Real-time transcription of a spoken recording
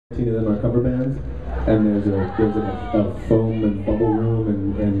of them are cover bands, and there's a foam and bubble room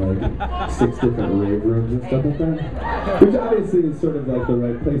and like 6 different rave rooms and stuff like that, which obviously is sort of like the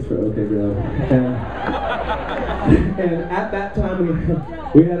right place for OK Bro. And at that time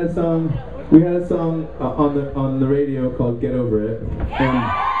we had a song on the radio called Get Over It,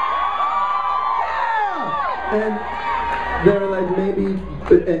 and there were like maybe,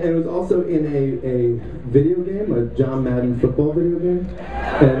 and it was also in a video game, a John Madden football video game,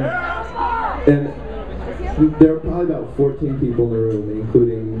 and there were probably about 14 people in the room,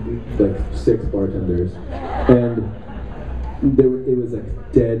 including like 6 bartenders, and it was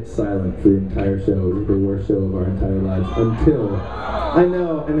like dead silent for the entire show. It was the worst show of our entire lives until, I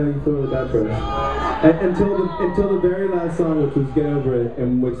know you feel really bad for us, until the very last song, which was Get Over It,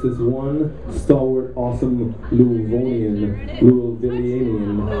 in which this one stalwart, awesome Louisvillian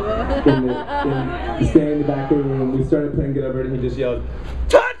standing in the back of the room, we started playing Get Over It, and he just yelled,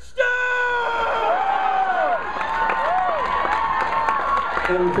 "Touchdown!"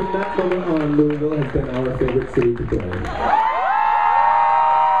 And from that moment on, Louisville has been our favorite city to play.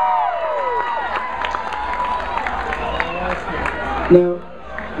 Now,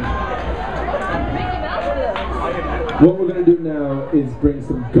 what we're going to do now is bring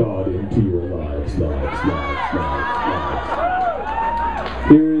some God into your lives.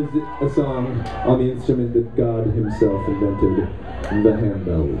 Here is a song on the instrument that God himself invented, the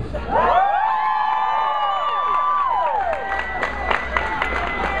handbells.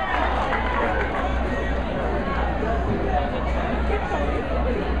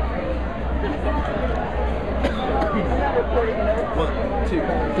 One, 2,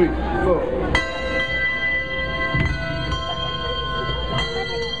 3, 4.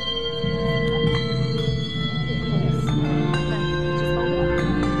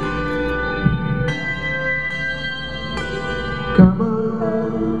 Come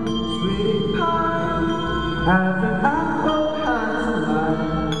on, sweetie pie, have an apple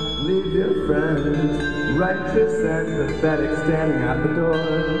pie. Leave your friends, righteous and pathetic, standing at the door.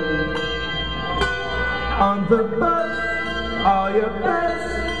 On the bus, all your best,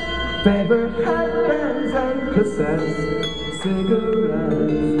 favorite headbands and cassettes,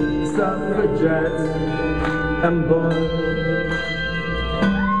 cigarettes, suffragettes, and boys.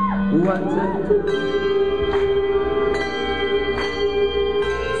 What to do?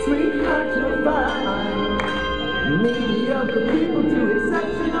 Sweetheart, you'll find mediocre people do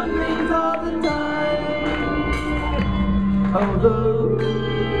exceptional things all the time. Although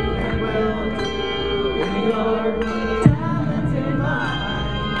they will do your talented mind.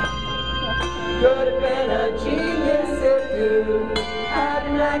 Could have been a genius if you had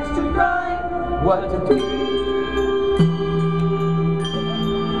an axe to grind. What to do?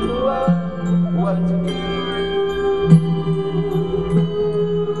 What to do?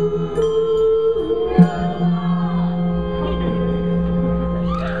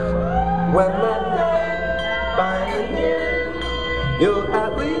 When that day finally ends, you'll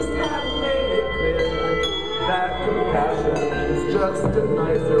at least have made it clear that compassion is just a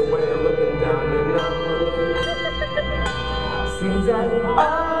nicer way of looking down your nose. Seems that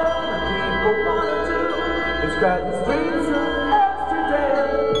all the people want to do is grab the streets of Amsterdam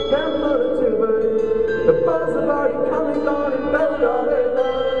and put it to bed. The buzz have already come and gone and belted all their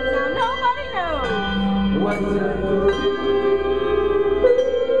loads. Now nobody knows what to do.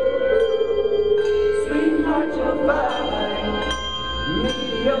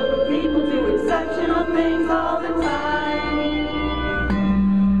 Mediocre people do exceptional things all the time.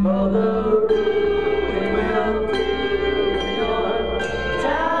 Although they will do your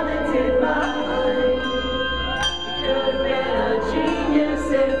talented mind. You could have been a genius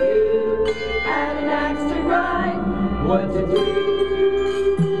if you had an axe to grind. What to do?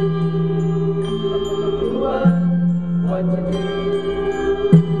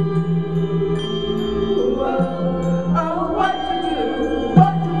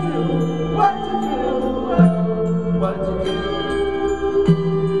 What to do? What to do?